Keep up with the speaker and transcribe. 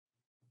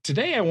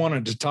Today, I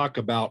wanted to talk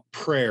about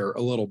prayer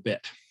a little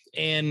bit.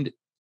 And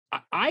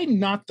I'm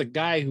not the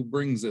guy who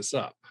brings this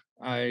up.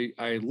 I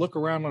look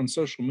around on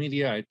social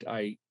media,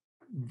 I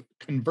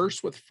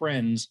converse with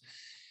friends,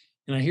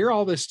 and I hear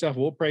all this stuff.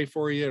 We'll pray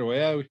for you.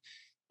 Well,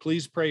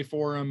 please pray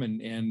for them.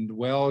 And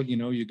well,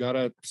 you got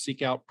to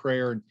seek out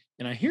prayer.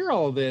 And I hear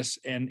all of this.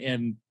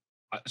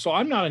 So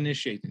I'm not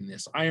initiating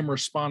this. I am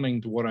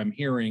responding to what I'm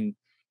hearing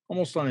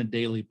almost on a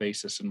daily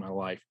basis in my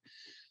life.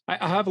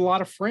 I have a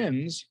lot of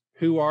friends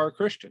who are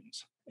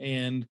Christians.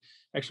 And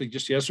actually,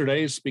 just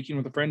yesterday, I was speaking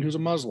with a friend who's a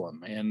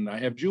Muslim, and I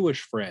have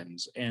Jewish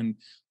friends and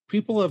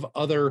people of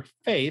other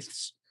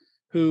faiths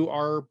who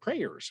are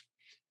prayers.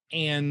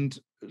 And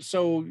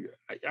so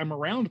I'm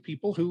around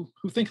people who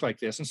think like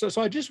this. And so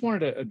I just wanted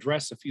to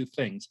address a few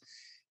things.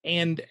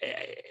 And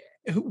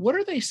what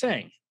are they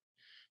saying?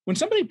 When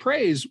somebody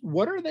prays,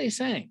 what are they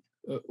saying?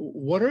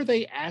 What are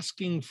they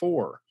asking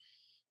for?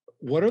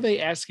 What are they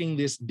asking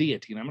this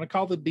deity? And I'm going to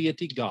call the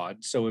deity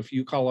God. So if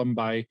you call him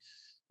by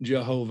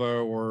Jehovah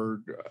or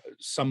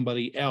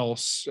somebody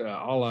else,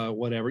 Allah,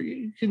 whatever,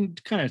 you can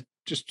kind of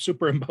just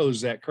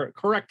superimpose that,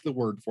 correct the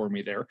word for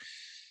me there.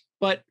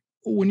 But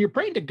when you're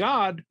praying to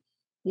God,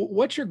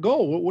 what's your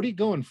goal? What are you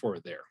going for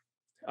there?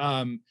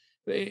 And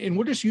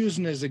we're just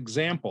using as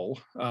example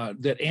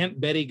that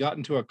Aunt Betty got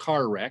into a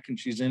car wreck and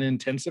she's in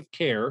intensive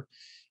care.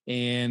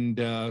 And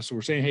so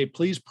we're saying, hey,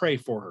 please pray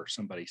for her,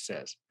 somebody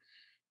says.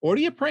 What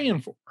are you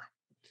praying for?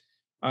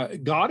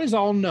 God is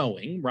all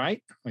knowing,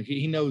 right? Like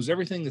he knows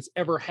everything that's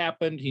ever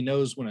happened. He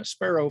knows when a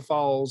sparrow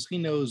falls. He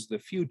knows the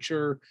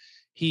future.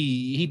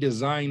 He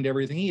designed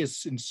everything. He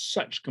is in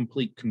such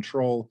complete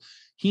control.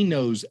 He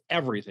knows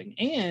everything.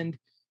 And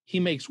he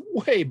makes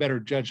way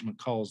better judgment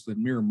calls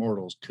than mere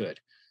mortals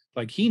could.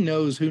 Like he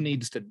knows who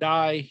needs to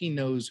die. He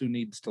knows who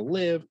needs to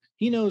live.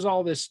 He knows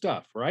all this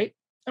stuff, right?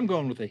 I'm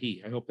going with a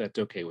he. I hope that's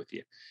okay with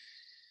you.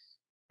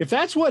 If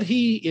that's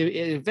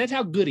if that's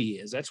how good he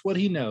is, that's what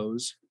he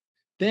knows,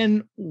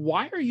 then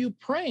why are you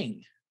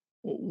praying?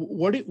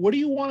 What are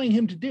you wanting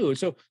him to do?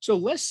 So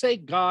let's say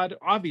God,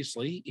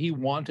 obviously, he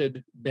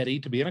wanted Betty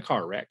to be in a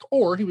car wreck,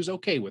 or he was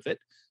okay with it.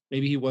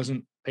 Maybe he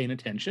wasn't paying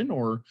attention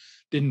or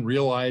didn't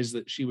realize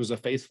that she was a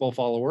faithful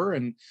follower,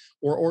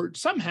 or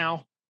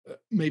somehow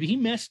maybe he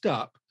messed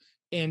up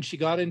and she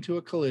got into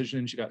a collision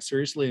and she got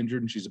seriously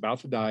injured and she's about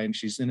to die and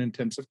she's in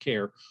intensive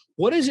care.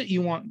 What is it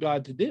you want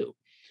God to do?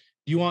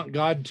 You want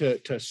God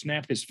to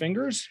snap his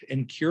fingers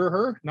and cure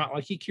her? Not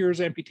like he cures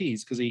amputees,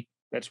 because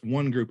that's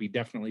one group he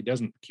definitely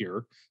doesn't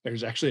cure.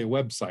 There's actually a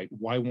website,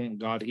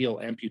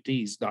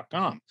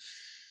 whywon'tgodhealamputees.com.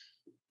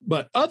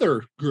 But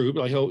other group,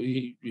 like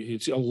he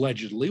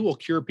allegedly will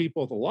cure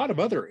people with a lot of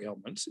other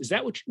ailments. Is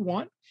that what you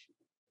want?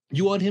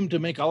 You want him to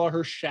make all of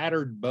her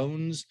shattered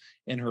bones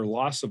and her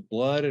loss of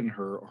blood and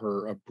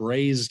her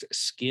abrased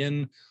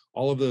skin,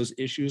 all of those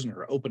issues, and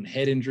her open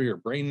head injury or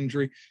brain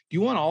injury. Do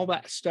you want all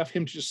that stuff,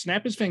 him to just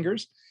snap his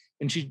fingers?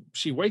 And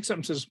she wakes up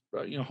and says,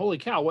 holy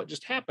cow, what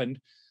just happened?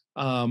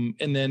 And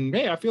then,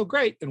 hey, I feel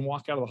great, and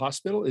walk out of the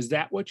hospital. Is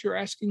that what you're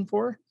asking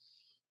for?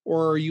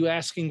 Or are you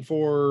asking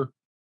for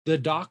the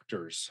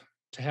doctors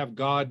to have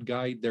God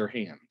guide their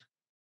hand?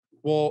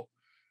 Well,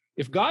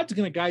 if God's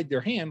going to guide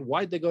their hand,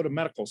 why'd they go to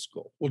medical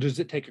school? Well, does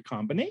it take a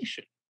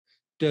combination?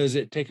 Does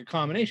it take a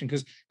combination?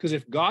 Because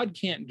if God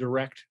can't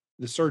direct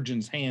the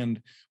surgeon's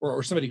hand,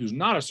 or somebody who's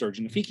not a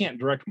surgeon, if he can't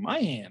direct my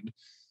hand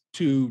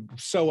to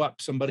sew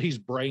up somebody's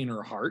brain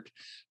or heart,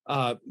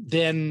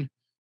 then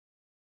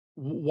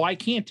why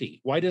can't he?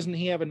 Why doesn't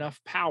he have enough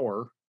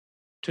power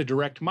to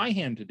direct my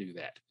hand to do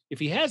that? If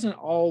he hasn't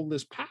all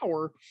this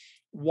power,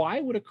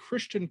 why would a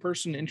Christian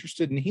person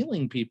interested in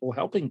healing people,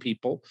 helping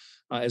people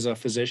as a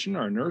physician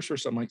or a nurse or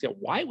something like that,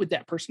 why would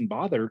that person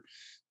bother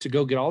to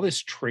go get all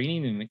this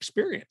training and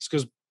experience?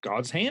 Because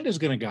God's hand is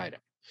going to guide him.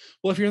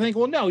 Well, if you're thinking,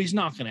 well, no, he's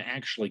not going to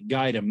actually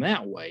guide him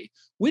that way.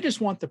 We just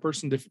want the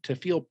person to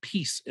feel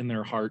peace in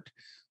their heart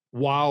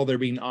while they're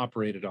being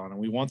operated on. And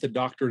we want the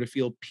doctor to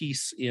feel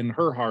peace in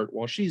her heart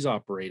while she's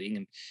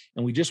operating.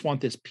 And we just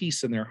want this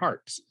peace in their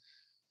hearts.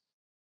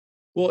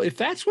 Well, if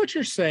that's what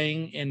you're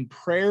saying, and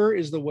prayer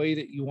is the way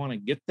that you want to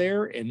get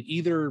there, and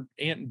either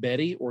Aunt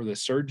Betty or the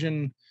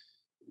surgeon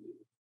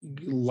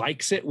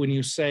likes it when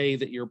you say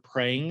that you're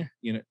praying,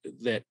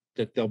 that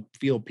they'll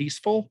feel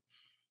peaceful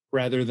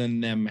rather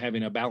than them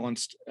having a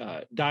balanced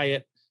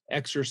diet,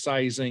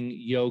 exercising,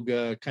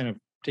 yoga, kind of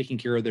taking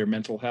care of their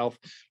mental health.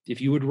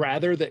 If you would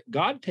rather that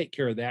God take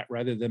care of that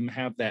rather than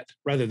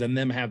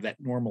them have that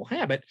normal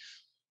habit,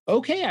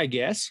 okay, I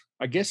guess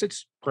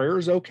it's prayer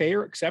is okay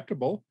or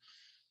acceptable.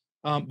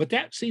 But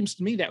that seems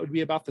to me that would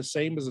be about the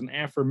same as an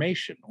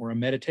affirmation or a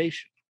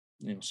meditation.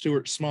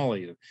 Stuart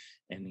Smalley,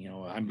 and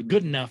I'm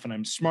good enough and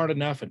I'm smart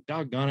enough and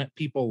doggone it,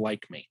 people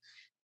like me.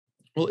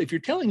 Well, if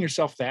you're telling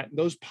yourself that,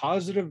 those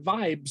positive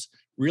vibes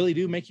really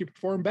do make you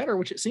perform better,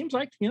 which it seems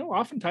like,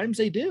 oftentimes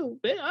they do.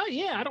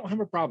 Yeah, I don't have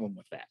a problem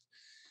with that.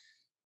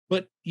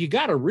 But you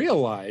got to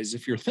realize,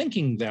 if you're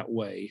thinking that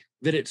way,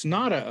 that it's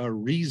not a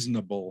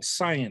reasonable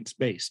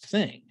science-based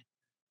thing.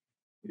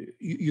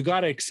 You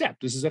got to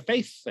accept this is a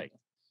faith thing.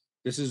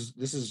 This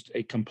is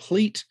a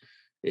complete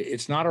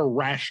It's not a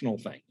rational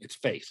thing. It's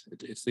faith.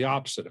 It's the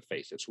opposite of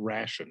faith. It's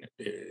ration.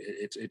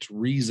 It's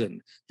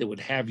reason that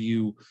would have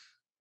you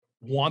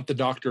want the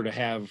doctor to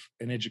have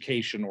an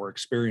education or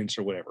experience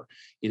or whatever.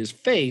 It is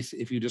faith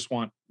if you just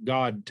want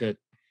God to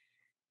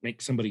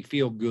make somebody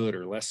feel good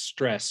or less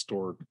stressed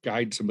or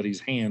guide somebody's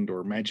hand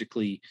or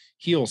magically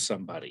heal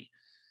somebody.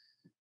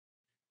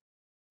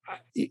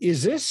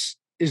 Is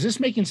this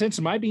making sense?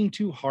 Am I being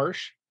too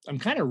harsh? I'm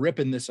kind of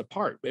ripping this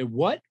apart. At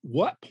what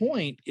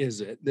point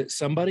is it that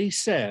somebody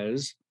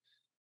says,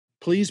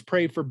 please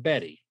pray for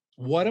Betty?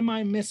 What am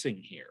I missing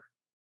here?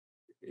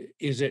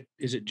 Is it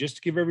just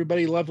to give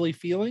everybody lovely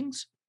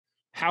feelings?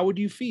 How would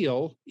you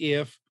feel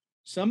if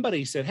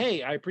somebody said,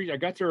 hey, I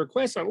got the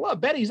request. I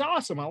love Betty's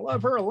awesome. I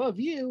love her. I love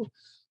you.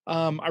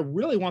 I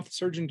really want the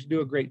surgeon to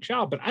do a great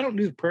job, but I don't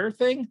do the prayer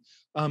thing.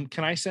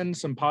 Can I send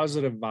some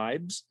positive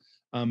vibes?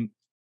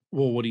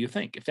 Well, what do you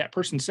think? If that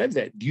person said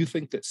that, do you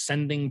think that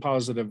sending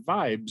positive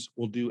vibes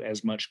will do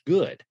as much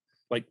good?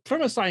 Like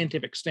from a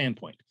scientific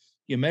standpoint,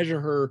 you measure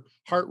her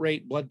heart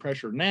rate, blood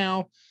pressure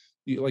now,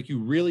 you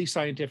really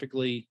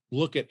scientifically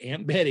look at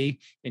Aunt Betty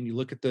and you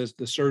look at the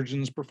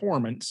surgeon's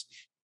performance,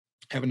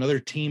 have another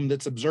team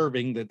that's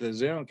observing that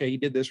says, okay, he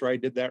did this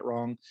right, did that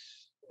wrong.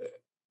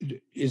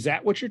 Is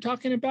that what you're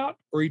talking about?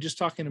 Or are you just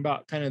talking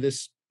about kind of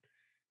this,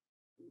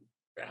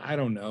 I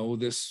don't know,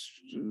 this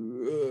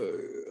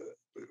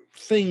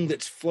thing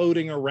that's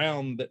floating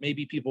around that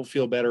maybe people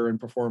feel better and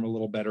perform a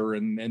little better.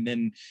 And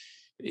then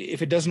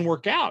if it doesn't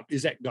work out,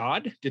 is that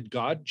God? Did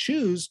God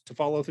choose to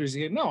follow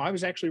through? No, I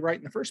was actually right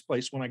in the first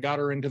place when I got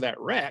her into that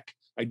wreck.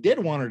 I did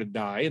want her to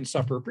die and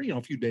suffer,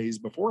 a few days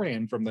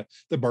beforehand from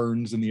the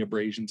burns and the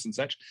abrasions and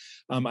such.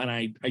 And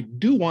I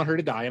do want her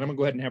to die, and I'm gonna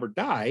go ahead and have her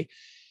die.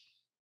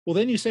 Well,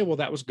 then you say, well,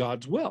 that was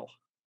God's will.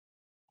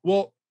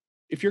 Well,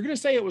 if you're going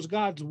to say it was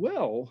God's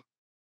will,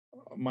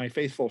 my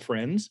faithful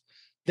friends,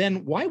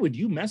 then why would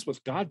you mess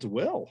with God's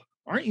will?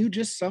 Aren't you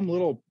just some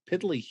little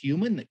piddly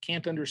human that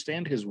can't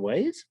understand his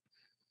ways?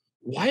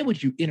 Why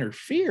would you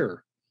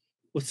interfere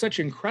with such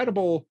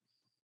incredible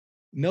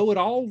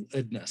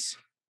know-it-all-ness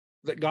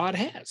that God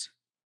has?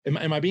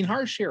 Am I being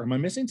harsh here? Am I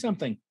missing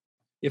something?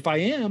 If I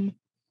am,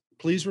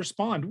 please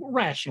respond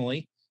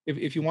rationally.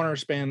 If you want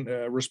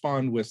to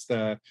respond with,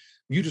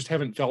 you just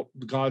haven't felt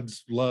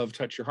God's love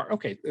touch your heart.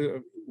 Okay,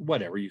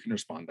 whatever, you can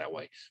respond that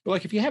way. But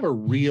like if you have a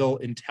real,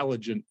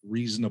 intelligent,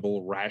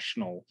 reasonable,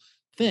 rational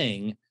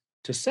thing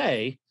to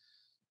say,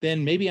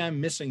 then maybe I'm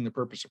missing the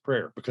purpose of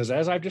prayer, because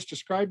as I've just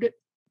described it,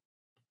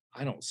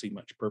 I don't see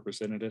much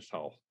purpose in it at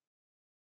all.